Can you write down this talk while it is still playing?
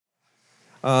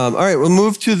All right, we'll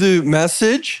move to the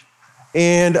message.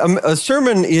 And a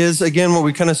sermon is, again, what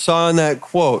we kind of saw in that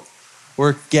quote.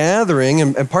 We're gathering,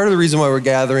 and part of the reason why we're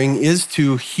gathering is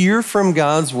to hear from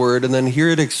God's word and then hear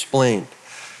it explained.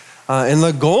 And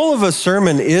the goal of a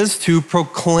sermon is to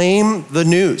proclaim the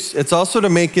news. It's also to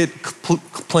make it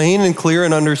plain and clear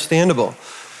and understandable.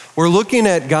 We're looking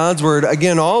at God's word.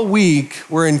 Again, all week,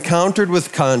 we're encountered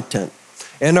with content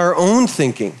and our own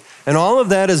thinking. And all of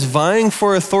that is vying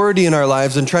for authority in our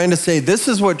lives and trying to say, this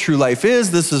is what true life is.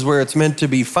 This is where it's meant to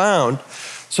be found.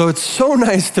 So it's so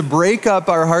nice to break up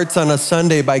our hearts on a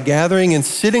Sunday by gathering and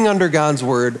sitting under God's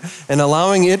word and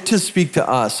allowing it to speak to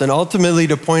us and ultimately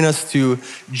to point us to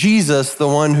Jesus, the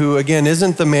one who, again,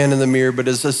 isn't the man in the mirror, but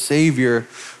is a savior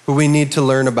who we need to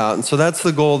learn about. And so that's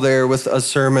the goal there with a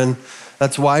sermon.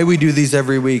 That's why we do these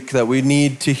every week, that we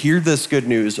need to hear this good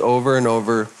news over and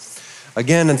over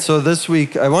again. And so this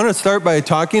week, I want to start by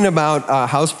talking about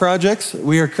house projects.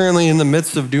 We are currently in the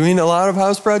midst of doing a lot of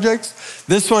house projects.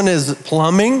 This one is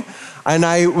plumbing. And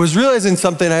I was realizing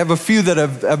something. I have a few that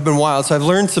have been wild, so I've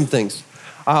learned some things.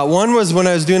 One was when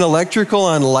I was doing electrical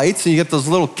on lights, and you get those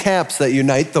little caps that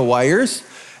unite the wires.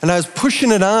 And I was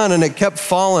pushing it on, and it kept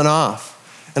falling off.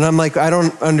 And I'm like, I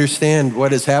don't understand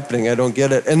what is happening. I don't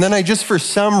get it. And then I just, for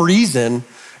some reason,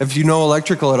 if you know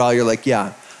electrical at all, you're like,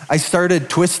 yeah. I started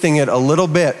twisting it a little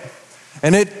bit,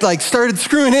 and it started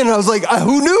screwing in. And I was like,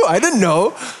 who knew? I didn't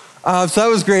know. So that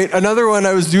was great. Another one,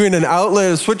 I was doing an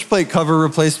outlet, a switch plate cover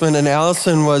replacement, and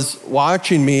Allison was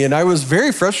watching me, and I was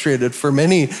very frustrated for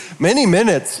many, many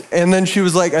minutes. And then she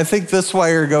was like, I think this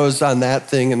wire goes on that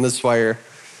thing, and this wire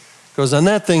goes on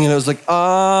that thing. And it was like,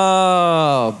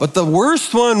 oh. But the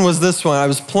worst one was this one. I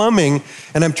was plumbing,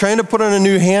 and I'm trying to put on a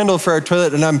new handle for our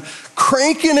toilet, and I'm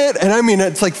cranking it. And I mean,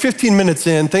 it's like 15 minutes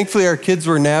in. Thankfully, our kids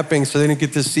were napping, so they didn't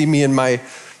get to see me in my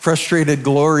frustrated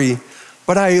glory.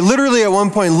 But I literally, at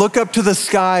one point, look up to the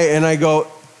sky, and I go,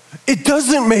 it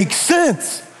doesn't make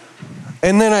sense.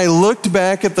 And then I looked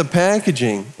back at the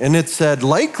packaging, and it said,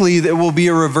 likely it will be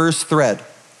a reverse thread,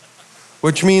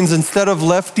 which means instead of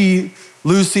lefty,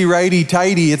 loosey, righty,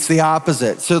 tighty, it's the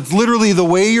opposite. So it's literally the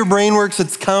way your brain works,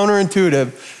 it's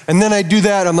counterintuitive. And then I do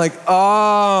that, I'm like,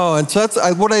 oh. And so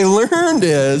that's what I learned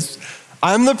is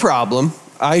I'm the problem.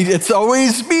 It's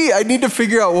always me. I need to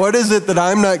figure out what is it that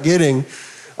I'm not getting.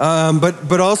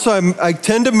 But also I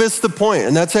tend to miss the point.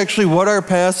 And that's actually what our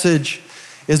passage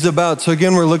is about. So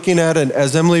again, we're looking at it,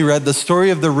 as Emily read, the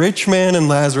story of the rich man and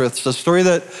Lazarus. It's a story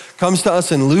that comes to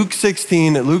us in Luke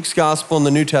 16, Luke's gospel in the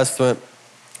New Testament.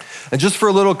 And just for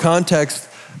a little context,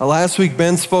 last week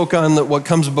Ben spoke on what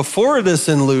comes before this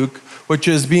in Luke, which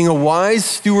is being a wise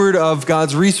steward of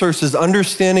God's resources,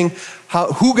 understanding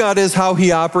who God is, how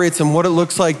he operates, and what it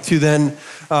looks like to then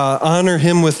honor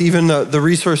him with even the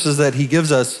resources that he gives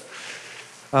us.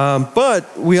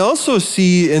 But we also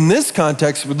see in this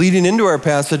context, leading into our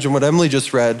passage and what Emily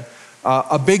just read,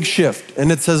 a big shift. And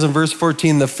it says in verse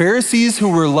 14, the Pharisees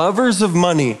who were lovers of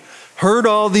money heard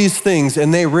all these things,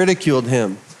 and they ridiculed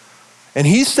him. And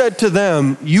he said to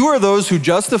them, you are those who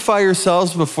justify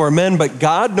yourselves before men, but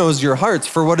God knows your hearts.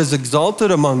 For what is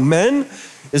exalted among men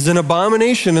is an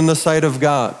abomination in the sight of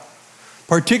God.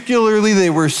 Particularly, they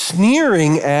were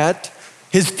sneering at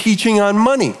his teaching on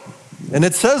money. And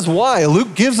it says why.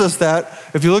 Luke gives us that.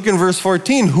 If you look in verse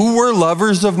 14, who were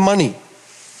lovers of money.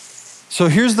 So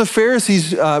here's the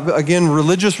Pharisees, again,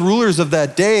 religious rulers of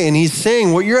that day. And he's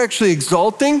saying what you're actually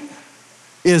exalting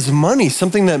is money,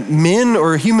 something that men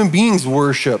or human beings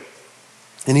worship.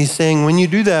 And he's saying, when you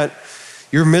do that,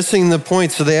 you're missing the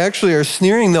point. So they actually are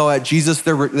sneering, though, at Jesus.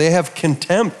 They have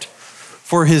contempt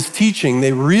for his teaching.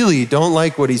 They really don't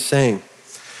like what he's saying.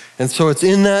 And so it's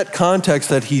in that context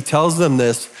that he tells them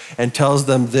this and tells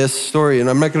them this story. And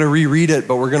I'm not going to reread it,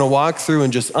 but we're going to walk through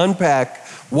and just unpack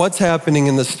what's happening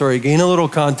in the story, gain a little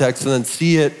context, and then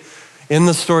see it in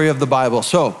the story of the Bible.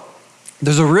 So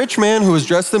there's a rich man who was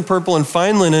dressed in purple and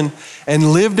fine linen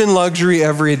and lived in luxury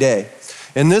every day.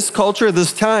 In this culture,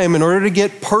 this time, in order to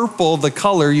get purple, the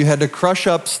color, you had to crush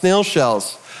up snail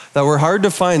shells that were hard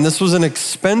to find. This was an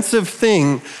expensive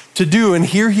thing to do. And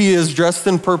here he is dressed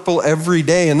in purple every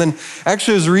day. And then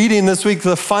actually I was reading this week,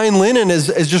 the fine linen is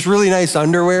just really nice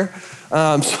underwear.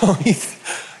 So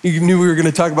you knew we were going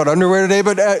to talk about underwear today,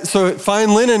 but so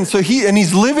fine linen. So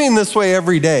he's living this way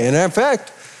every day. And in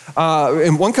fact,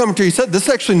 in one commentary, he said, this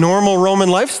is actually normal Roman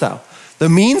lifestyle. The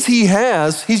means he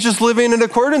has, he's just living in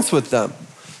accordance with them.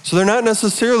 So they're not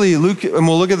necessarily, Luke, and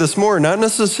we'll look at this more, not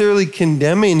necessarily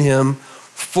condemning him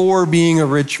for being a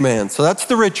rich man. So that's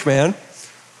the rich man.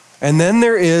 And then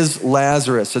there is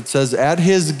Lazarus. It says, at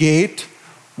his gate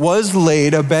was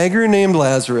laid a beggar named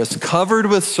Lazarus, covered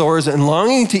with sores and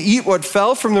longing to eat what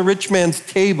fell from the rich man's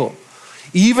table.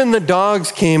 Even the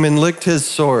dogs came and licked his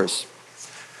sores.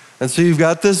 And so you've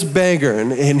got this beggar,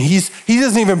 and he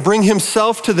doesn't even bring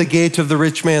himself to the gate of the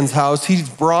rich man's house. He's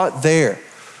brought there.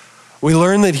 We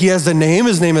learn that he has a name.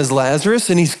 His name is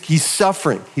Lazarus, and he's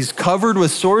suffering. He's covered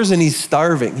with sores, and he's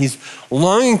starving. He's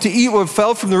longing to eat what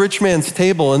fell from the rich man's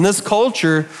table. In this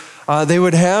culture, they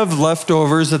would have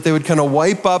leftovers that they would kind of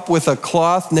wipe up with a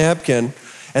cloth napkin,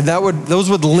 and those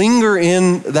would linger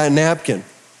in that napkin,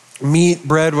 meat,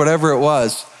 bread, whatever it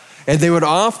was. And they would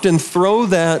often throw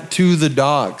that to the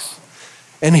dogs.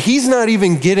 And he's not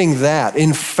even getting that.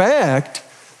 In fact,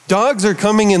 dogs are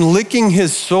coming and licking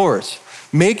his sores,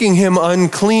 making him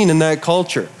unclean in that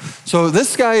culture. So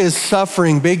this guy is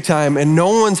suffering big time, and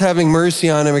no one's having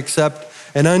mercy on him except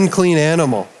an unclean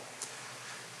animal.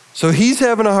 So he's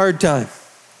having a hard time.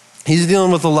 He's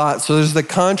dealing with a lot. So there's the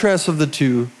contrast of the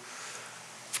two.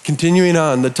 Continuing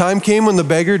on, the time came when the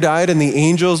beggar died, and the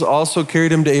angels also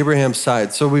carried him to Abraham's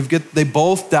side. So they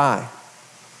both die.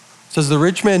 It says the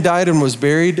rich man died and was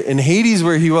buried in Hades,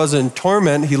 where he was in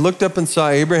torment. He looked up and saw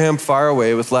Abraham far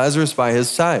away with Lazarus by his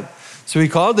side. So he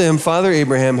called to him, Father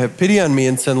Abraham, have pity on me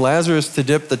and send Lazarus to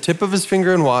dip the tip of his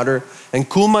finger in water and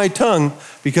cool my tongue,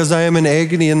 because I am in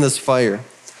agony in this fire.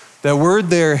 That word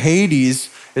there, Hades,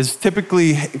 is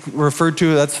typically referred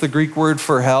to, that's the Greek word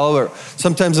for hell, or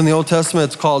sometimes in the Old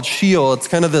Testament it's called Sheol. It's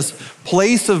kind of this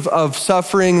place of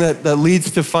suffering that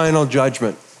leads to final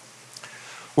judgment.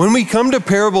 When we come to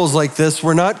parables like this,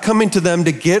 we're not coming to them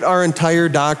to get our entire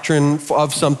doctrine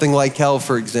of something like hell,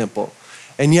 for example.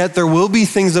 And yet there will be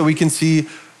things that we can see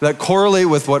that correlate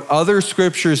with what other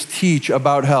scriptures teach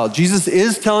about hell. Jesus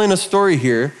is telling a story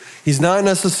here. He's not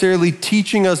necessarily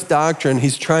teaching us doctrine.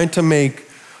 He's trying to make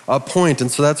a point, and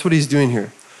so that's what he's doing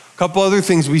here. A couple other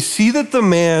things. We see that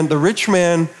the rich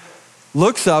man,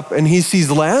 looks up and he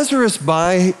sees Lazarus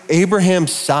by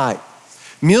Abraham's side.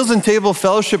 Meals and table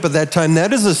fellowship at that time,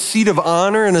 that is a seat of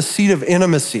honor and a seat of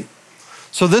intimacy.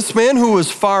 So this man who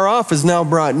was far off is now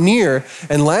brought near,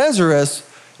 and Lazarus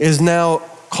is now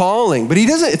calling. But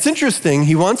it's interesting,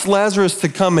 he wants Lazarus to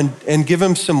come and give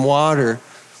him some water,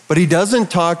 but he doesn't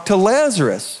talk to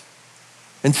Lazarus.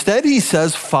 Instead, he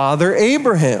says, Father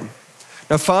Abraham.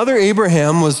 Now, Father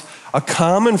Abraham was a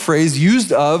common phrase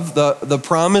used of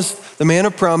the man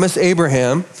of promise,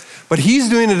 Abraham, but he's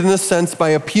doing it in this sense by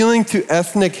appealing to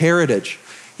ethnic heritage.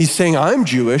 He's saying, I'm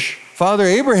Jewish. Father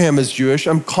Abraham is Jewish.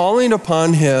 I'm calling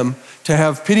upon him to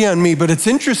have pity on me. But it's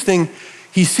interesting,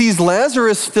 he sees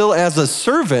Lazarus still as a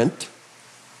servant,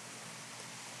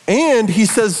 and he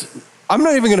says, I'm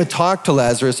not even going to talk to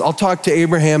Lazarus. I'll talk to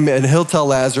Abraham, and he'll tell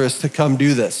Lazarus to come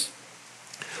do this.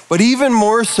 But even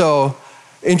more so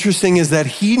interesting is that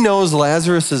he knows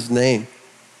Lazarus' name.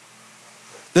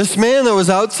 This man that was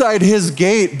outside his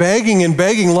gate begging and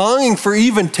begging, longing for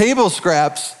even table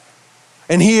scraps,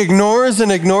 and he ignores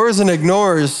and ignores and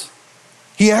ignores,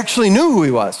 he actually knew who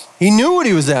he was. He knew what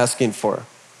he was asking for.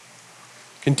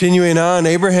 Continuing on,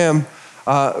 Abraham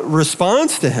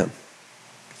responds to him.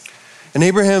 And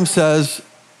Abraham says,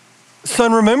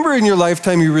 Son, remember in your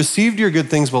lifetime you received your good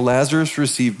things while Lazarus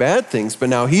received bad things, but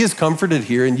now he is comforted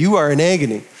here and you are in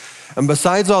agony. And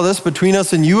besides all this, between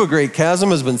us and you a great chasm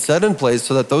has been set in place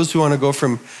so that those who want to go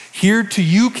from here to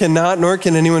you cannot, nor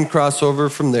can anyone cross over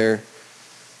from there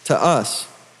to us.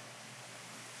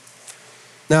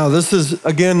 Now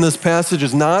this passage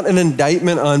is not an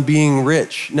indictment on being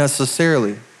rich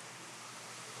necessarily.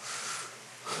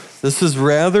 This is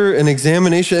rather an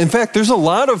examination. In fact, there's a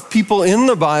lot of people in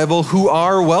the Bible who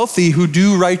are wealthy who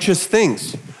do righteous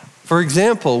things. For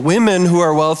example, women who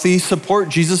are wealthy support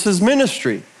Jesus'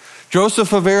 ministry.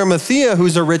 Joseph of Arimathea,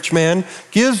 who's a rich man,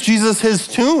 gives Jesus his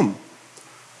tomb.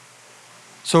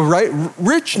 So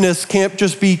richness can't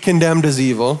just be condemned as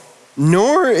evil,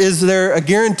 nor is there a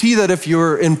guarantee that if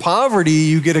you're in poverty,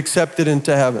 you get accepted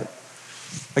into heaven.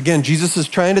 Again, Jesus is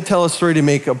trying to tell a story to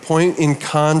make a point in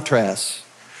contrast.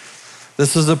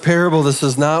 This is a parable. This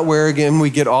is not where, again, we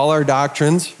get all our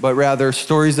doctrines, but rather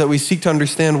stories that we seek to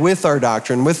understand with our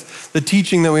doctrine, with the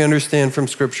teaching that we understand from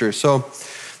Scripture. So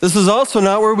this is also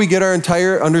not where we get our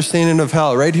entire understanding of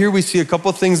hell. Right here we see a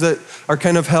couple things that are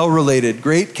kind of hell-related.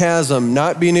 Great chasm,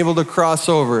 not being able to cross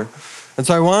over. And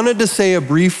so I wanted to say a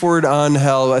brief word on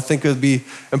hell. I think it would be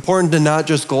important to not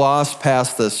just gloss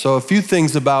past this. So a few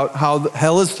things about how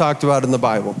hell is talked about in the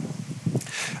Bible.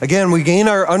 Again, we gain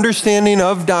our understanding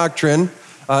of doctrine,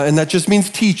 and that just means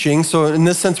teaching. So in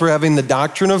this sense, we're having the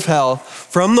doctrine of hell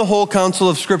from the whole counsel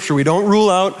of Scripture. We don't rule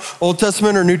out Old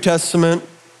Testament or New Testament.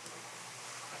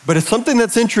 But it's something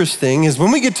that's interesting is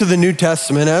when we get to the New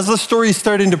Testament, as the story is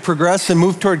starting to progress and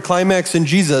move toward climax in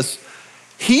Jesus,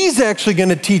 he's actually going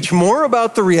to teach more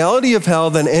about the reality of hell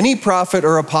than any prophet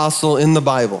or apostle in the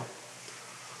Bible.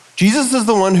 Jesus is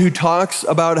the one who talks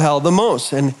about hell the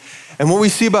most. And what we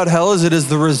see about hell is it is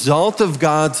the result of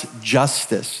God's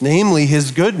justice, namely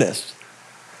his goodness,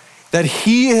 that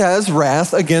he has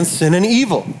wrath against sin and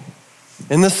evil.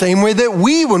 In the same way that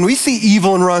when we see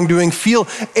evil and wrongdoing, feel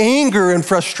anger and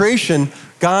frustration,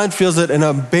 God feels it in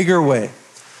a bigger way.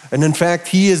 And in fact,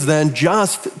 he is then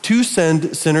just to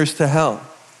send sinners to hell.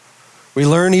 We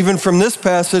learn even from this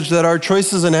passage that our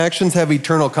choices and actions have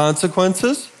eternal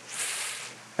consequences,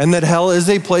 and that hell is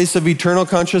a place of eternal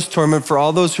conscious torment for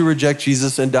all those who reject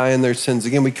Jesus and die in their sins.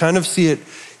 Again, we kind of see it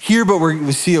here, but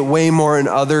we see it way more in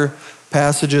other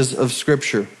passages of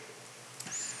Scripture.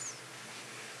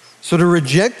 So to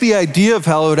reject the idea of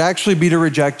hell would actually be to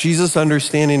reject Jesus'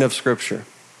 understanding of Scripture.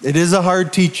 It is a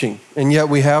hard teaching, and yet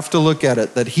we have to look at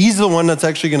it, that he's the one that's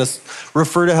actually going to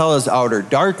refer to hell as outer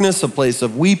darkness, a place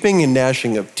of weeping and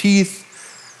gnashing of teeth.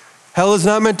 Hell is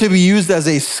not meant to be used as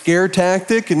a scare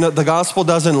tactic, and the gospel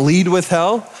doesn't lead with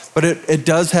hell, but it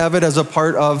does have it as a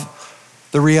part of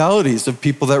the realities of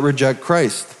people that reject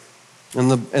Christ. And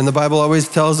the Bible always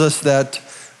tells us that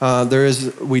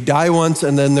we die once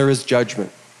and then there is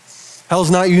judgment. Hell's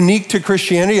not unique to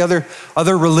Christianity.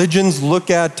 Other religions look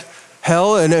at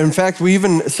hell, and in fact, we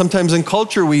even, sometimes in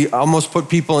culture, we almost put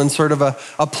people in sort of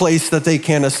a place that they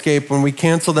can't escape when we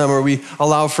cancel them or we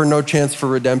allow for no chance for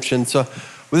redemption. So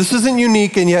this isn't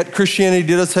unique, and yet Christianity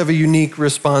does have a unique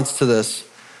response to this.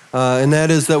 And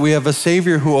that is that we have a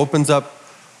Savior who opens up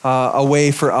a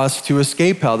way for us to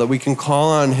escape hell, that we can call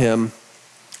on him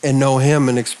and know him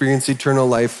and experience eternal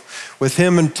life with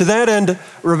him. And to that end,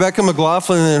 Rebecca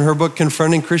McLaughlin in her book,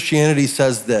 Confronting Christianity,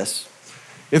 says this: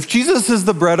 if Jesus is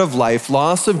the bread of life,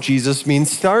 loss of Jesus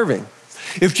means starving.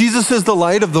 If Jesus is the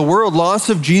light of the world, loss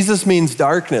of Jesus means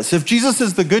darkness. If Jesus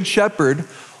is the good shepherd,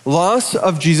 loss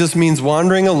of Jesus means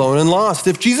wandering alone and lost.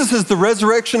 If Jesus is the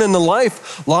resurrection and the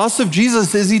life, loss of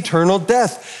Jesus is eternal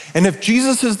death. And if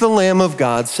Jesus is the Lamb of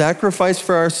God, sacrificed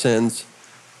for our sins,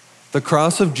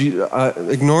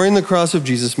 ignoring the cross of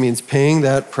Jesus means paying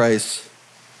that price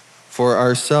for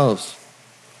ourselves.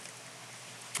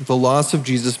 The loss of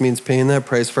Jesus means paying that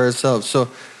price for ourselves. So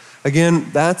again,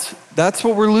 that's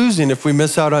what we're losing if we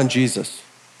miss out on Jesus.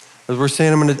 As we're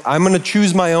saying, I'm gonna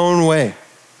choose my own way.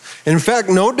 In fact,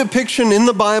 no depiction in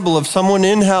the Bible of someone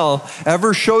in hell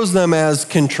ever shows them as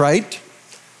contrite,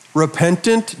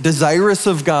 repentant, desirous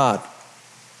of God.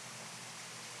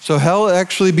 So hell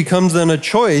actually becomes then a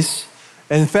choice.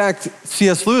 In fact,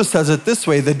 C.S. Lewis says it this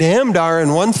way: the damned are,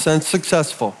 in one sense,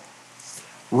 successful.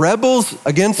 Rebels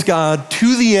against God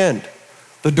to the end.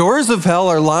 The doors of hell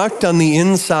are locked on the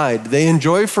inside. They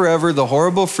enjoy forever the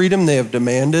horrible freedom they have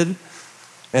demanded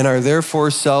and are therefore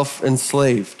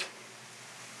self-enslaved.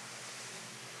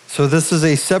 So this is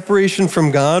a separation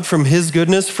from God, from his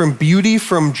goodness, from beauty,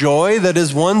 from joy that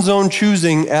is one's own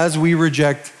choosing as we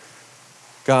reject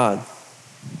God.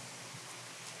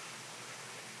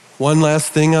 One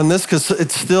last thing on this, because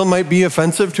it still might be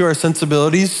offensive to our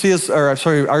sensibilities.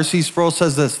 R.C. Sproul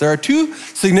says this: there are two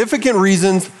significant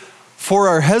reasons for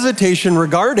our hesitation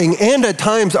regarding, and at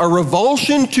times our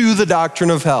revulsion to, the doctrine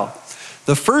of hell.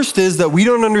 The first is that we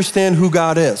don't understand who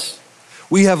God is.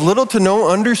 We have little to no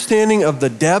understanding of the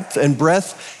depth and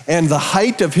breadth and the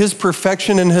height of his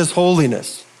perfection and his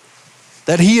holiness.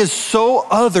 That he is so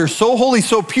other, so holy,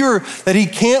 so pure, that he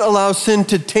can't allow sin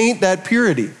to taint that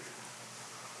purity.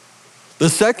 The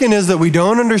second is that we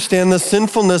don't understand the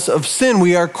sinfulness of sin.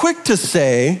 We are quick to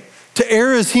say, to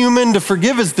err is human, to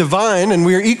forgive is divine, and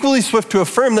we are equally swift to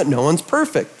affirm that no one's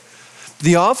perfect.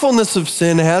 The awfulness of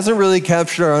sin hasn't really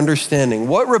captured our understanding.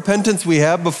 What repentance we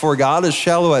have before God is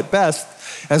shallow at best,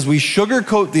 as we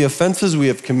sugarcoat the offenses we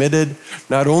have committed,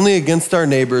 not only against our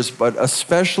neighbors, but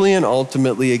especially and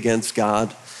ultimately against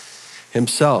God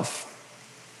himself.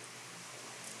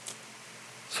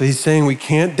 So he's saying we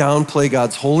can't downplay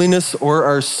God's holiness or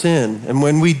our sin. And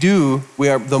when we do,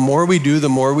 the more we do, the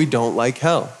more we don't like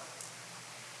hell.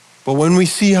 But when we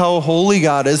see how holy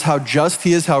God is, how just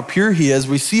he is, how pure he is,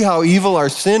 we see how evil our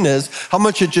sin is, how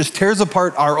much it just tears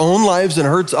apart our own lives and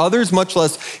hurts others, much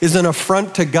less is an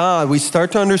affront to God, we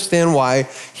start to understand why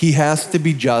he has to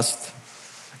be just,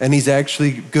 and he's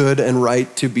actually good and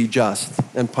right to be just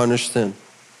and punish sin.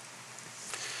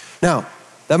 Now,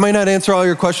 that might not answer all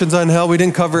your questions on hell. We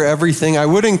didn't cover everything. I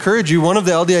would encourage you, one of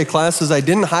the LDI classes I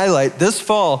didn't highlight, this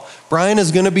fall, Brian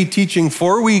is going to be teaching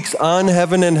 4 weeks on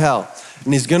heaven and hell.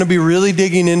 And he's going to be really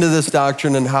digging into this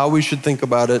doctrine and how we should think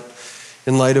about it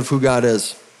in light of who God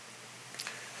is.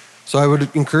 So I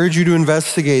would encourage you to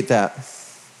investigate that.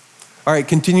 All right,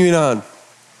 continuing on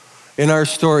in our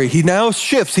story. He now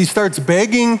shifts. He starts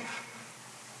begging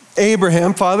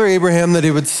Abraham, Father Abraham, that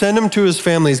he would send him to his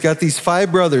family. He's got these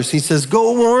 5 brothers. He says,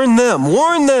 go warn them,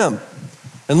 warn them.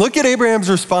 And look at Abraham's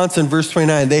response in verse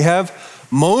 29. They have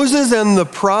Moses and the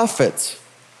prophets.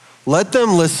 Let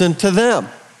them listen to them.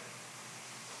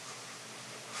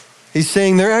 He's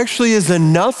saying there actually is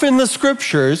enough in the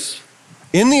scriptures,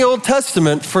 in the Old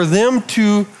Testament, for them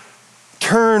to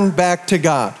turn back to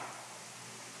God.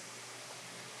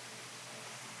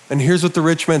 And here's what the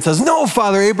rich man says. No,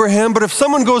 Father Abraham, but if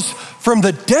someone goes from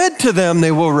the dead to them,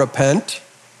 they will repent.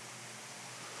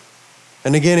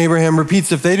 And again, Abraham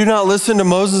repeats, if they do not listen to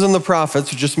Moses and the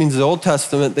prophets, which just means the Old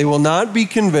Testament, they will not be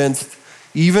convinced,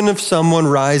 even if someone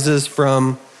rises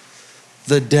from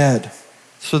the dead.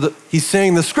 So he's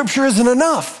saying the scripture isn't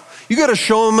enough. You got to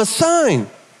show them a sign.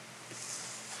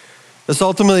 This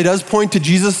ultimately does point to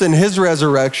Jesus and his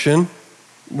resurrection,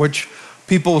 which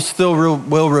people still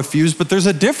will refuse, but there's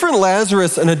a different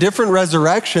Lazarus and a different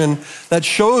resurrection that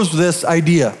shows this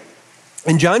idea.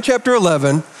 In John chapter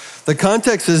 11, the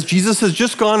context is Jesus has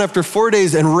just gone after 4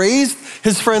 days and raised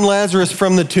his friend Lazarus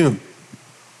from the tomb.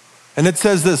 And it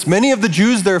says this, many of the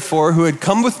Jews, therefore, who had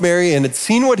come with Mary and had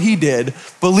seen what he did,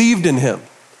 believed in him.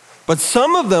 But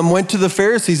some of them went to the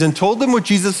Pharisees and told them what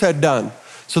Jesus had done.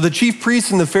 So the chief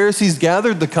priests and the Pharisees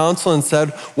gathered the council and said,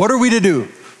 what are we to do?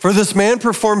 For this man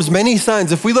performs many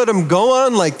signs. If we let him go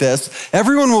on like this,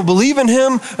 everyone will believe in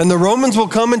him, and the Romans will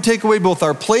come and take away both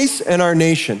our place and our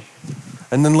nation.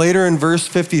 And then later in verse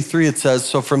 53, it says,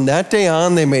 so from that day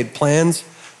on, they made plans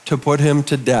to put him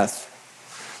to death.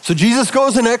 So Jesus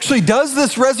goes and actually does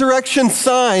this resurrection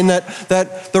sign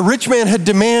that the rich man had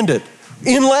demanded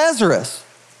in Lazarus.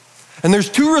 And there's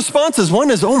 2 responses. One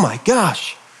is, oh my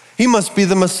gosh, he must be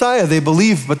the Messiah. They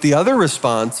believe. But the other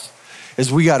response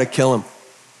is, we got to kill him.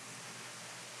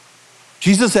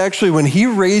 Jesus actually, when he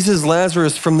raises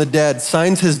Lazarus from the dead,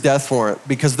 signs his death warrant,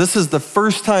 because this is the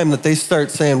first time that they start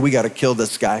saying, we got to kill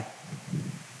this guy.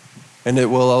 And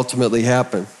it will ultimately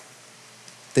happen.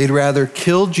 They'd rather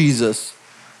kill Jesus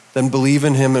than believe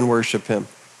in him and worship him.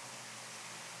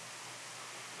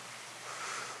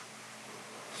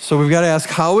 So we've got to ask,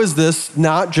 how is this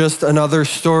not just another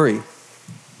story?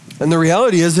 And the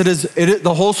reality is,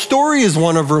 the whole story is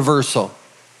one of reversal.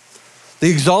 The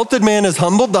exalted man is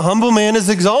humbled, the humble man is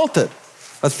exalted.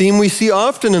 A theme we see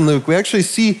often in Luke. We actually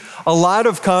see a lot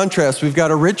of contrast. We've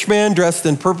got a rich man dressed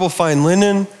in purple fine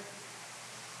linen,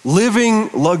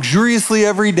 living luxuriously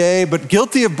every day, but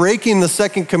guilty of breaking the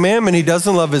second commandment. He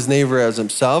doesn't love his neighbor as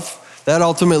himself. That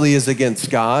ultimately is against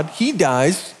God. He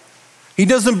dies. He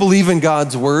doesn't believe in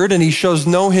God's word, and he shows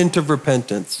no hint of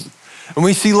repentance. And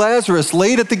we see Lazarus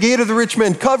laid at the gate of the rich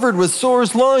man, covered with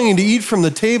sores, longing to eat from the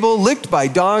table, licked by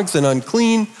dogs and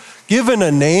unclean, given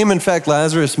a name. In fact,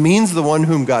 Lazarus means the one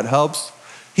whom God helps.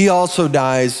 He also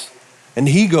dies, and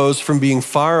he goes from being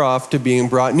far off to being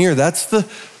brought near. That's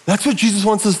what Jesus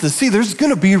wants us to see. There's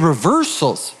going to be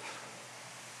reversals.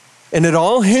 And it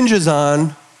all hinges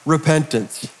on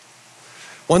repentance.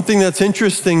 One thing that's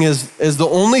interesting is the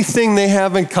only thing they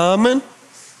have in common,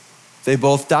 they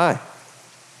both die.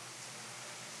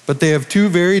 But they have 2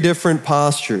 very different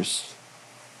postures.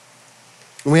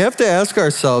 And we have to ask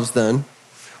ourselves then,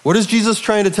 what is Jesus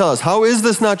trying to tell us? How is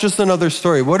this not just another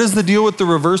story? What is the deal with the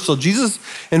reversal? Jesus,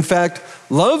 in fact,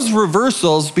 loves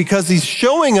reversals because he's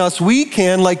showing us we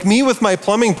can, like me with my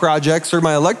plumbing projects or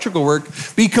my electrical work,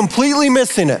 be completely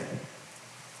missing it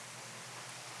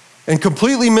and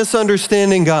completely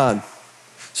misunderstanding God.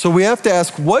 So we have to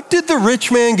ask, what did the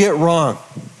rich man get wrong?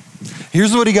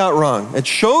 Here's what he got wrong. It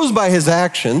shows by his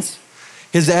actions.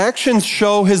 His actions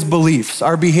show his beliefs.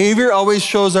 Our behavior always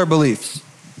shows our beliefs.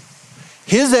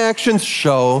 His actions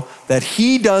show that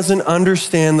he doesn't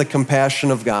understand the compassion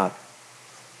of God.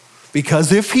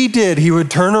 Because if he did, he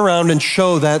would turn around and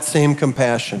show that same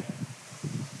compassion.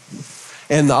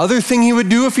 And the other thing he would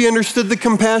do if he understood the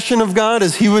compassion of God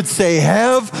is he would say,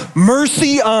 have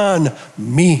mercy on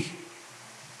me.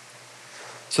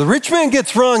 So the rich man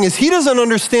gets wrong is he doesn't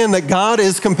understand that God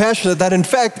is compassionate, that in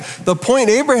fact, the point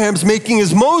Abraham's making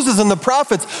is Moses and the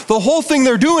prophets, the whole thing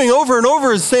they're doing over and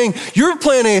over is saying, your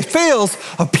plan A fails,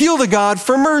 appeal to God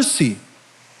for mercy.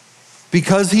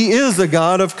 Because he is a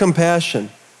God of compassion.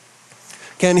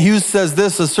 Ken Hughes says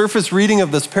this, a surface reading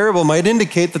of this parable might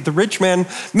indicate that the rich man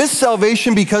missed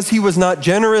salvation because he was not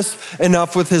generous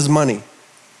enough with his money.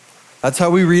 That's how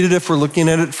we read it if we're looking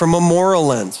at it from a moral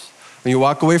lens. When you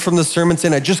walk away from the sermon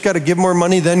saying, I just got to give more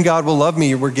money, then God will love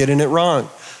me, we're getting it wrong.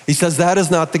 He says that is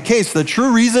not the case. The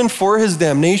true reason for his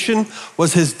damnation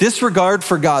was his disregard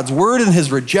for God's word and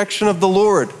his rejection of the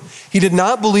Lord. He did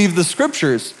not believe the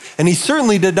scriptures, and he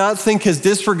certainly did not think his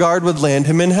disregard would land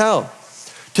him in hell.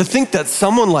 To think that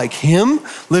someone like him,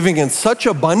 living in such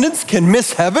abundance, can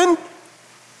miss heaven?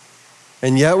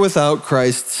 And yet without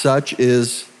Christ, such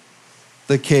is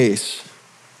the case.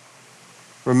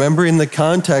 Remember, in the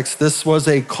context, this was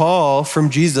a call from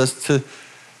Jesus to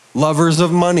lovers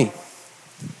of money.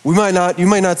 You might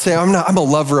not say, I'm a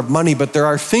lover of money, but there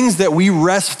are things that we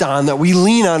rest on, that we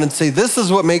lean on and say, this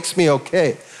is what makes me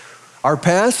okay. Our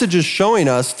passage is showing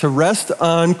us to rest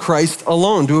on Christ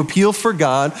alone, to appeal to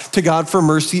God for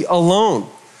mercy alone,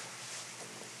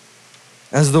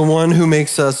 as the one who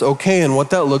makes us okay. And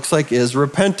what that looks like is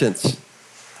repentance.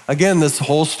 Again, this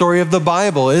whole story of the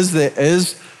Bible is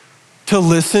to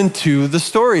listen to the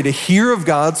story, to hear of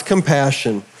God's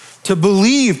compassion, to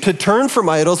believe, to turn from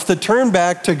idols, to turn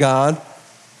back to God,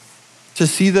 to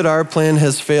see that our plan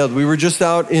has failed. We were just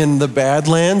out in the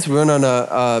Badlands. We went on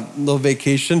a little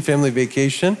vacation, family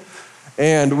vacation.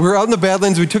 And we were out in the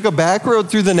Badlands. We took a back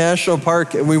road through the national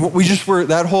park. And we just were,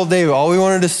 that whole day, all we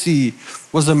wanted to see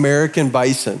was American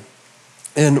bison.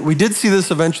 And we did see this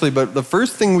eventually, but the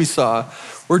first thing we saw,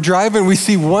 we're driving, we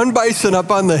see one bison up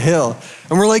on the hill.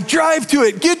 And we're like, drive to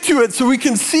it, get to it so we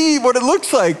can see what it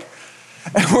looks like.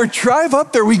 And we drive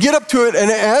up there, we get up to it, and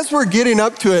as we're getting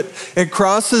up to it, it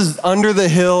crosses under the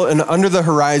hill and under the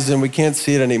horizon. We can't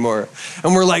see it anymore.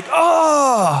 And we're like,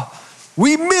 oh,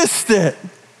 we missed it.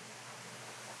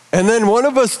 And then one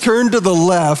of us turned to the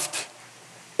left,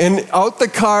 and out the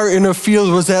car in a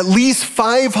field was at least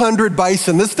 500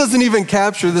 bison. This picture doesn't even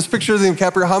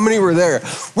capture how many were there.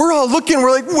 We're all looking,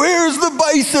 we're like, where's the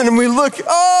bison? And we look,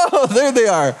 oh, there they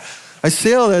are. I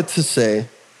say all that to say,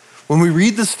 when we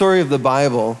read the story of the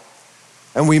Bible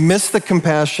and we miss the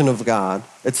compassion of God,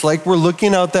 it's like we're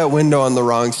looking out that window on the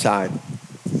wrong side.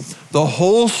 The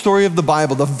whole story of the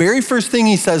Bible, the very first thing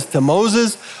he says to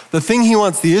Moses, the thing he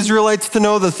wants the Israelites to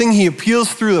know, the thing he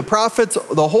appeals through the prophets,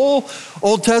 the whole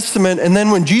Old Testament, and then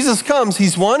when Jesus comes,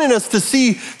 he's wanting us to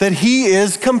see that he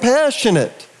is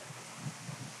compassionate.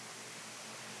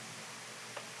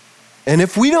 And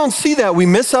if we don't see that, we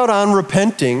miss out on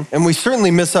repenting, and we certainly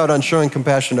miss out on showing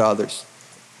compassion to others.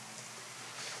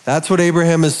 That's what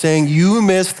Abraham is saying. You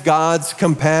missed God's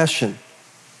compassion.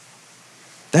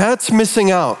 That's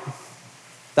missing out.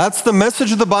 That's the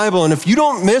message of the Bible. And if you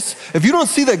don't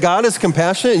see that God is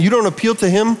compassionate and you don't appeal to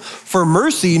him for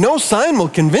mercy, no sign will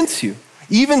convince you,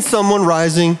 even someone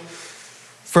rising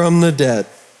from the dead.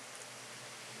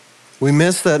 We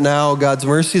miss that now God's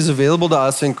mercy is available to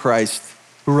us in Christ,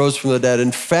 who rose from the dead.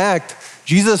 In fact,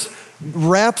 Jesus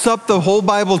wraps up the whole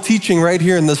Bible teaching right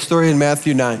here in this story in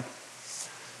Matthew 9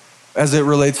 as it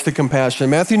relates to compassion. In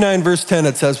Matthew 9, verse 10,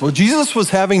 it says, well, Jesus was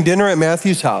having dinner at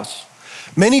Matthew's house.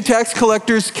 Many tax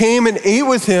collectors came and ate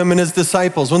with him and his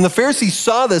disciples. When the Pharisees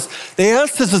saw this, they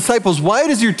asked his disciples, why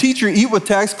does your teacher eat with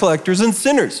tax collectors and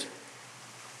sinners?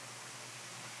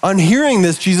 On hearing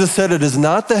this, Jesus said, it is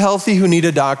not the healthy who need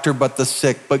a doctor, but the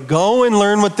sick. But go and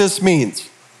learn what this means.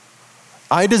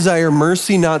 I desire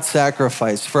mercy, not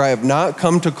sacrifice, for I have not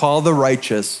come to call the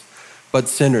righteous, but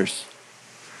sinners.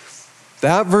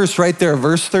 That verse right there,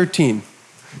 verse 13,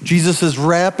 Jesus is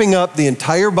wrapping up the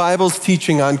entire Bible's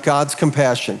teaching on God's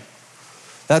compassion.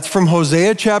 That's from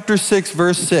Hosea chapter 6,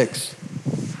 verse 6.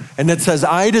 And it says,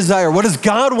 I desire. What does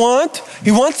God want?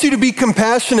 He wants you to be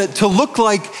compassionate, to look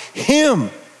like him.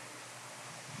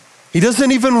 He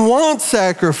doesn't even want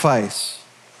sacrifice.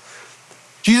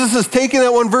 Jesus is taking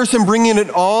that one verse and bringing it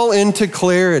all into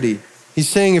clarity. He's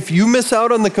saying if you miss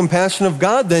out on the compassion of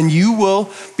God, then you will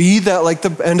be that, like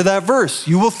the end of that verse.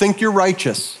 You will think you're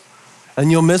righteous,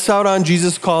 and you'll miss out on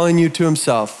Jesus calling you to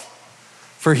himself,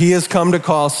 for he has come to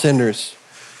call sinners.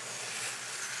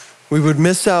 We would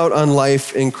miss out on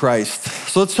life in Christ.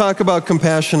 So let's talk about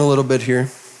compassion a little bit here.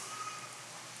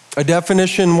 One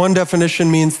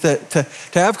definition means that to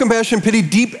have compassion, pity,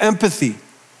 deep empathy.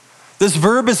 This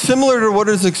verb is similar to what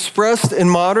is expressed in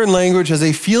modern language as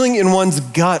a feeling in one's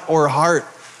gut or heart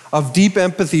of deep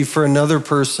empathy for another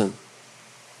person.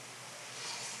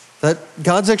 That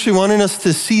God's actually wanting us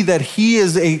to see that he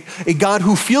is a God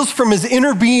who feels from his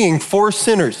inner being for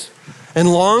sinners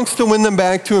and longs to win them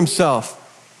back to himself.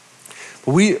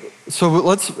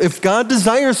 If God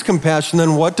desires compassion,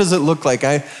 then what does it look like?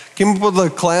 I came up with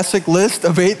a classic list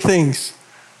of 8 things.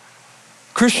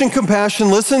 Christian compassion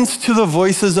listens to the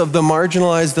voices of the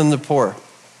marginalized and the poor.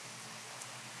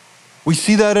 We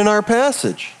see that in our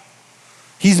passage.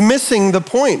 He's missing the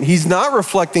point. He's not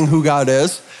reflecting who God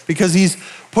is because he's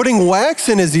putting wax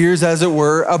in his ears, as it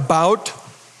were, about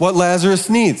what Lazarus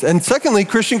needs. And secondly,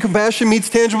 Christian compassion meets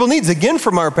tangible needs, again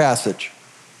from our passage.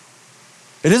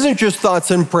 It isn't just thoughts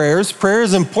and prayers. Prayer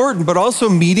is important, but also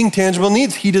meeting tangible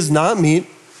needs. He does not meet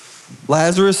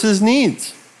Lazarus's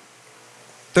needs.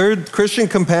 Third, Christian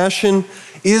compassion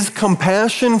is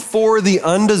compassion for the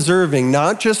undeserving,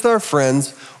 not just our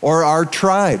friends or our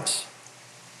tribes.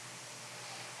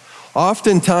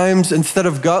 Oftentimes, instead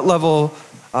of gut level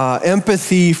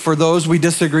empathy for those we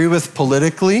disagree with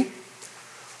politically,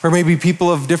 or maybe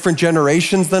people of different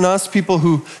generations than us, people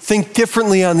who think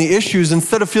differently on the issues,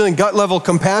 instead of feeling gut level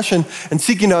compassion and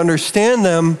seeking to understand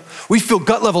them, we feel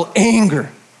gut level anger.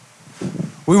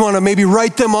 We want to maybe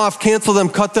write them off, cancel them,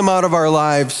 cut them out of our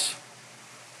lives.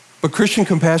 But Christian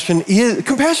compassion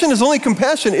is only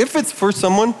compassion if it's for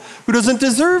someone who doesn't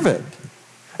deserve it.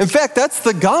 In fact, that's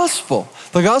the gospel.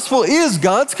 The gospel is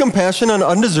God's compassion on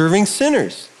undeserving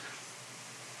sinners.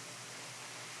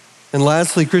 And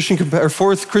lastly,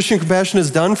 fourth, Christian compassion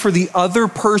is done for the other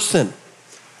person,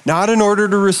 not in order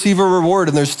to receive a reward.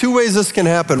 And there's two ways this can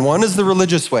happen. One is the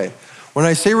religious way. When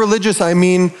I say religious, I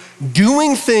mean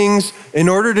doing things in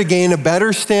order to gain a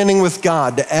better standing with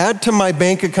God, to add to my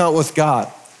bank account with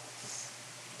God.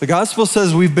 The gospel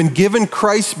says we've been given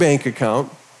Christ's bank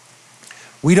account.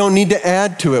 We don't need to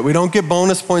add to it. We don't get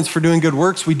bonus points for doing good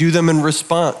works. We do them in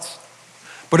response.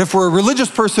 But if we're a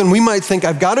religious person, we might think,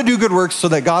 I've got to do good works so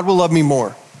that God will love me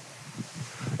more.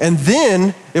 And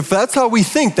then, if that's how we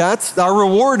think, that's our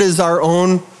reward is our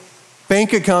own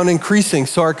bank account increasing,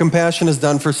 so our compassion is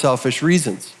done for selfish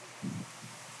reasons.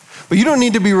 But you don't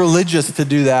need to be religious to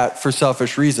do that for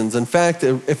selfish reasons. In fact,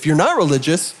 if you're not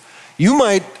religious, you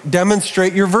might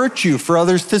demonstrate your virtue for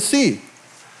others to see.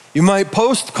 You might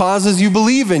post causes you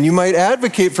believe in. You might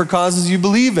advocate for causes you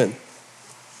believe in.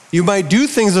 You might do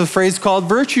things with a phrase called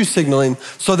virtue signaling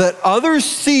so that others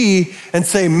see and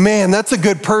say, man, that's a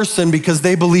good person because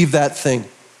they believe that thing.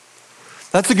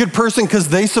 That's a good person because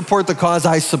they support the cause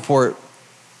I support.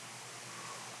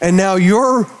 And now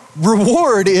your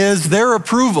reward is their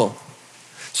approval.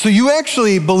 So you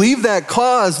actually believe that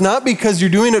cause not because you're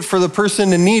doing it for the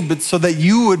person in need, but so that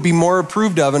you would be more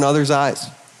approved of in others' eyes.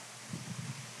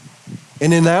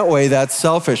 And in that way, that's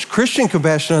selfish. Christian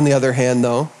compassion, on the other hand,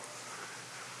 though,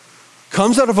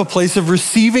 comes out of a place of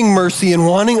receiving mercy and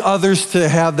wanting others to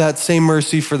have that same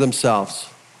mercy for themselves.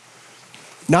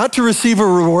 Not to receive a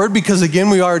reward because, again,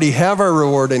 we already have our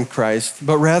reward in Christ,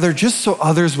 but rather just so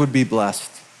others would be blessed.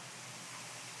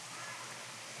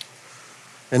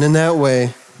 And in that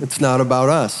way, it's not about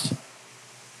us.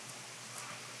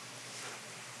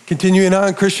 Continuing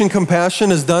on, Christian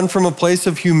compassion is done from a place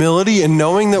of humility and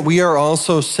knowing that we are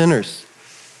also sinners.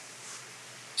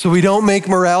 So we don't make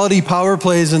morality power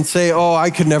plays and say, oh, I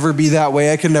could never be that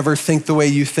way. I could never think the way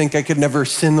you think. I could never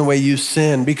sin the way you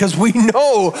sin. Because we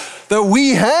know that we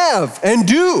have and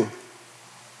do.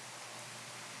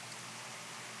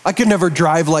 I could never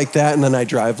drive like that, and then I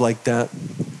drive like that.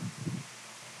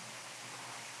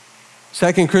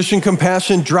 Second, Christian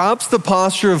compassion drops the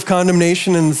posture of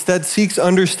condemnation and instead seeks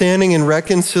understanding and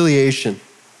reconciliation.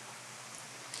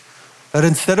 That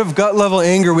instead of gut level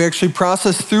anger, we actually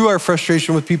process through our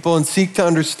frustration with people and seek to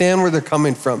understand where they're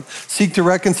coming from, seek to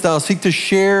reconcile, seek to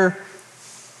share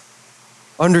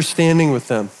understanding with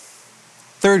them.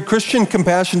 Third, Christian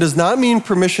compassion does not mean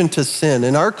permission to sin.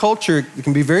 In our culture, it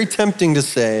can be very tempting to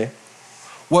say,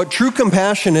 what true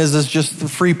compassion is just the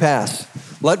free pass.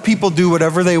 Let people do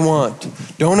whatever they want.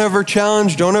 Don't ever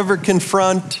challenge, don't ever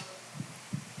confront.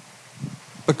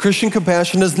 But Christian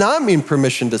compassion does not mean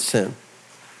permission to sin.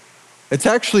 It's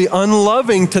actually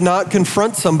unloving to not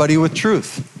confront somebody with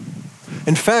truth.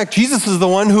 In fact, Jesus is the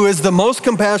one who is the most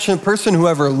compassionate person who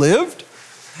ever lived,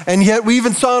 and yet we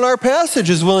even saw in our passage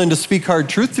is willing to speak hard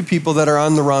truth to people that are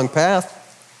on the wrong path.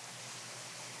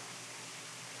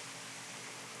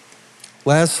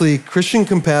 Lastly, Christian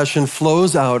compassion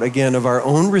flows out again of our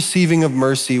own receiving of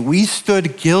mercy. We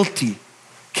stood guilty,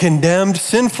 condemned,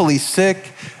 sinfully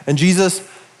sick, and Jesus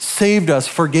saved us,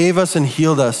 forgave us, and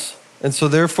healed us. And so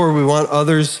therefore we want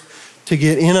others to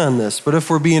get in on this. But if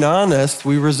we're being honest,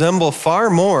 we resemble far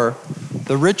more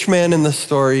the rich man in the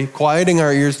story, quieting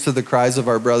our ears to the cries of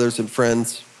our brothers and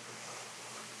friends,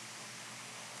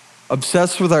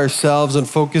 obsessed with ourselves and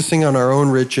focusing on our own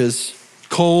riches,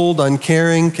 cold,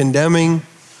 uncaring, condemning.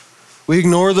 We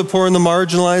ignore the poor and the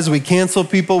marginalized. We cancel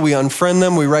people. We unfriend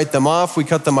them. We write them off. We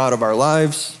cut them out of our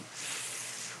lives.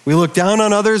 We look down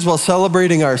on others while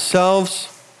celebrating ourselves.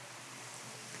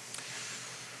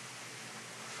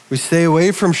 We stay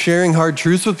away from sharing hard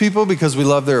truths with people because we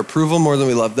love their approval more than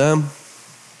we love them.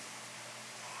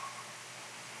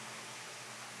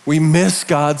 We miss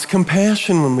God's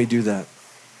compassion when we do that.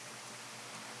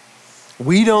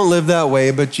 We don't live that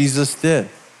way, but Jesus did.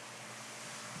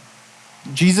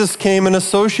 Jesus came and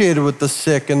associated with the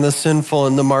sick and the sinful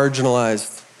and the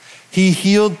marginalized. He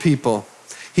healed people.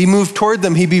 He moved toward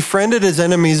them. He befriended his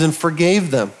enemies and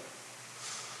forgave them.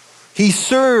 He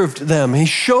served them. He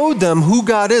showed them who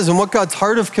God is and what God's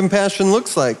heart of compassion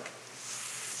looks like.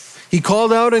 He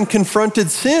called out and confronted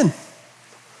sin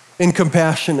in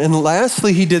compassion. And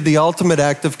lastly, he did the ultimate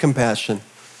act of compassion,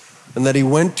 and that he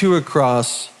went to a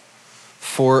cross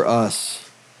for us.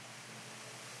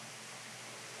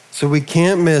 So we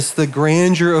can't miss the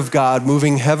grandeur of God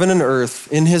moving heaven and earth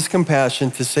in his compassion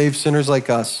to save sinners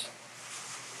like us.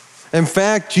 In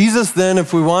fact, Jesus then,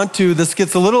 if we want to, this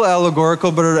gets a little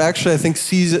allegorical, but it actually, I think,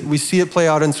 we see it play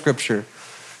out in Scripture.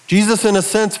 Jesus, in a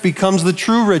sense, becomes the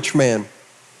true rich man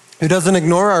who doesn't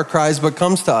ignore our cries but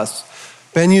comes to us.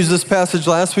 Ben used this passage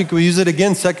last week. We use it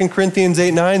again. 2 Corinthians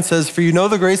 8:9 says, "For you know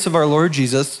the grace of our Lord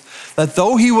Jesus, that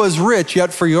though he was rich,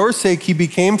 yet for your sake he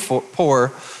became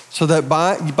poor, so that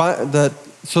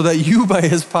you by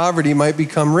his poverty might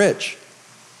become rich."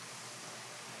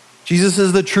 Jesus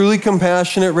is the truly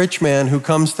compassionate rich man who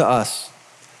comes to us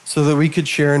so that we could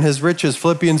share in his riches.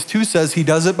 Philippians 2 says he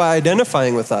does it by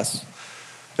identifying with us.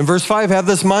 In verse 5, "Have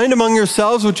this mind among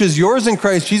yourselves, which is yours in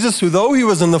Christ Jesus, who though he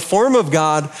was in the form of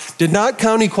God, did not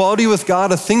count equality with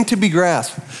God a thing to be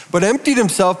grasped, but emptied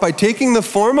himself by taking the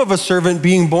form of a servant,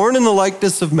 being born in the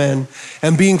likeness of men,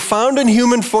 and being found in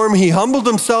human form, he humbled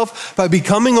himself by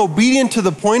becoming obedient to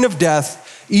the point of death,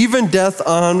 even death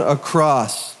on a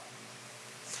cross."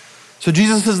 So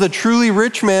Jesus is the truly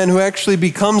rich man who actually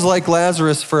becomes like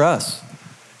Lazarus for us.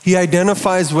 He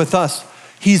identifies with us.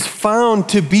 He's found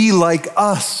to be like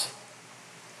us.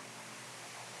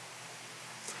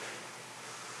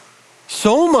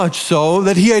 So much so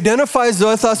that he identifies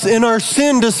with us in our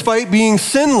sin despite being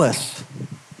sinless.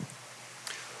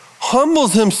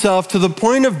 Humbles himself to the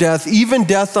point of death, even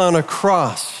death on a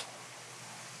cross.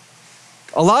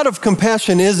 A lot of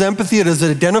compassion is empathy. It is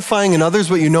identifying in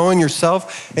others what you know in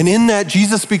yourself. And in that,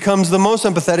 Jesus becomes the most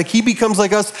empathetic. He becomes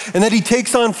like us, and that he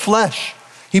takes on flesh.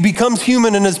 He becomes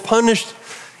human and is punished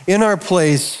in our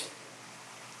place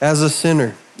as a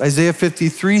sinner. Isaiah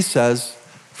 53 says,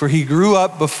 "For he grew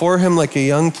up before him like a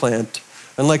young plant,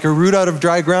 and like a root out of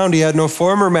dry ground. He had no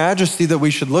form or majesty that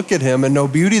we should look at him, and no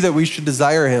beauty that we should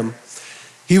desire him.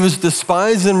 He was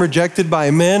despised and rejected by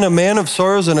men, a man of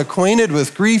sorrows and acquainted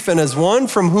with grief, and as one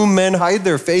from whom men hide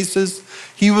their faces,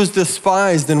 he was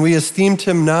despised, and we esteemed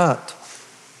him not."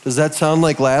 Does that sound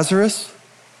like Lazarus?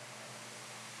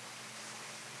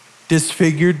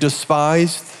 Disfigured,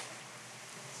 despised,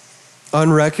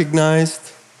 unrecognized,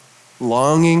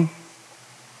 longing.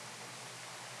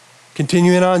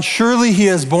 Continuing on, "Surely he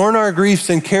has borne our griefs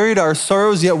and carried our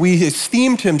sorrows, yet we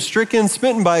esteemed him stricken,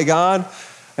 smitten by God,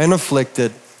 and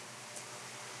afflicted.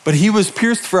 But he was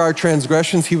pierced for our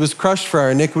transgressions, he was crushed for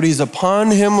our iniquities.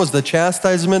 Upon him was the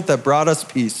chastisement that brought us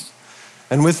peace,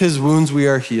 and with his wounds we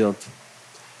are healed."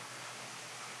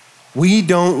 We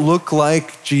don't look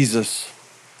like Jesus.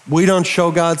 We don't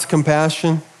show God's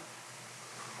compassion.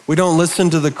 We don't listen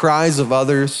to the cries of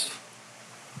others.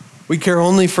 We care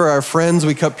only for our friends.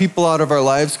 We cut people out of our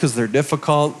lives because they're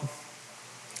difficult.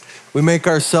 We make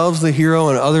ourselves the hero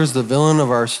and others the villain of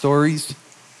our stories.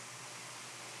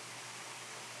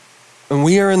 And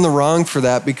we are in the wrong for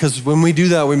that, because when we do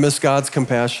that, we miss God's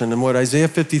compassion. And what Isaiah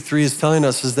 53 is telling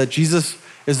us is that Jesus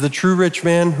is the true rich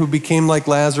man who became like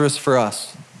Lazarus for us.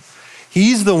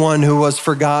 He's the one who was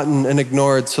forgotten and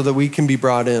ignored so that we can be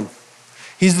brought in.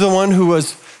 He's the one who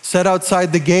was set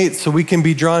outside the gate so we can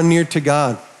be drawn near to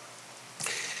God.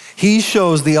 He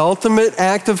shows the ultimate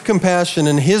act of compassion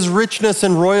in his richness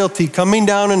and royalty, coming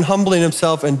down and humbling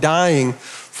himself and dying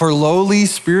for lowly,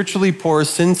 spiritually poor,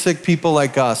 sin-sick people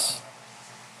like us.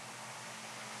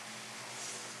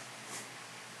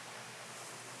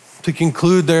 To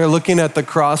conclude there, looking at the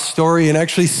cross story and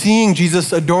actually seeing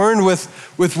Jesus adorned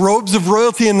with robes of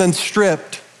royalty and then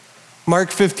stripped.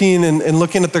 Mark 15 and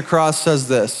looking at the cross says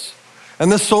this,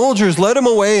 "And the soldiers led him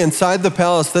away inside the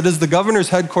palace, that is the governor's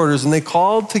headquarters, and they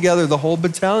called together the whole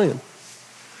battalion.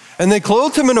 And they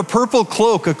clothed him in a purple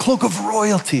cloak, a cloak of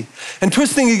royalty, and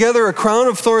twisting together a crown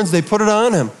of thorns, they put it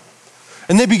on him.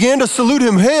 And they began to salute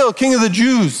him, 'Hail, King of the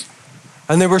Jews!'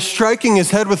 And they were striking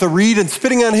his head with a reed and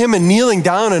spitting on him and kneeling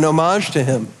down in homage to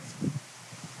him.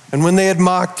 And when they had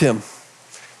mocked him,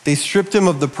 they stripped him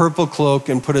of the purple cloak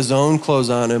and put his own clothes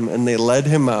on him, and they led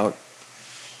him out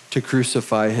to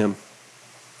crucify him."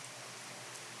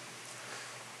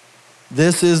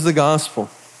 This is the gospel.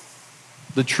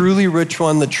 The truly rich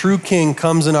one, the true king,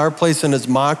 comes in our place and is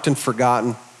mocked and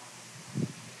forgotten.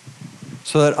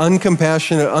 so that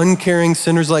uncompassionate, uncaring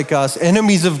sinners like us,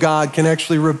 enemies of God, can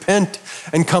actually repent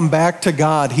and come back to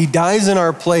God. He dies in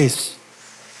our place.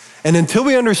 And until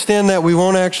we understand that, we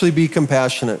won't actually be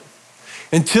compassionate.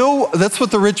 That's what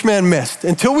the rich man missed.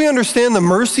 Until we understand the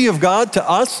mercy of God to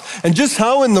us and just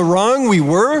how in the wrong we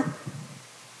were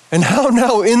and how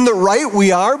now in the right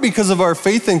we are because of our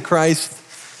faith in Christ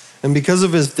and because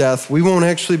of his death, we won't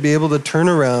actually be able to turn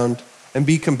around and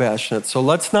be compassionate. So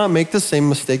let's not make the same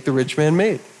mistake the rich man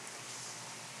made.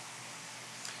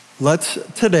 Let's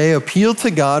today appeal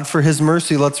to God for his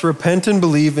mercy. Let's repent and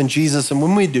believe in Jesus. And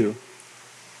when we do,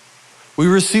 we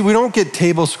don't get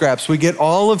table scraps. We get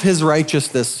all of his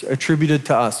righteousness attributed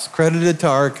to us, credited to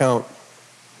our account.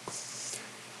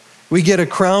 We get a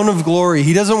crown of glory.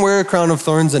 He doesn't wear a crown of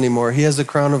thorns anymore. He has a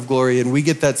crown of glory, and we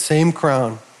get that same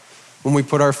crown when we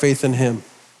put our faith in him.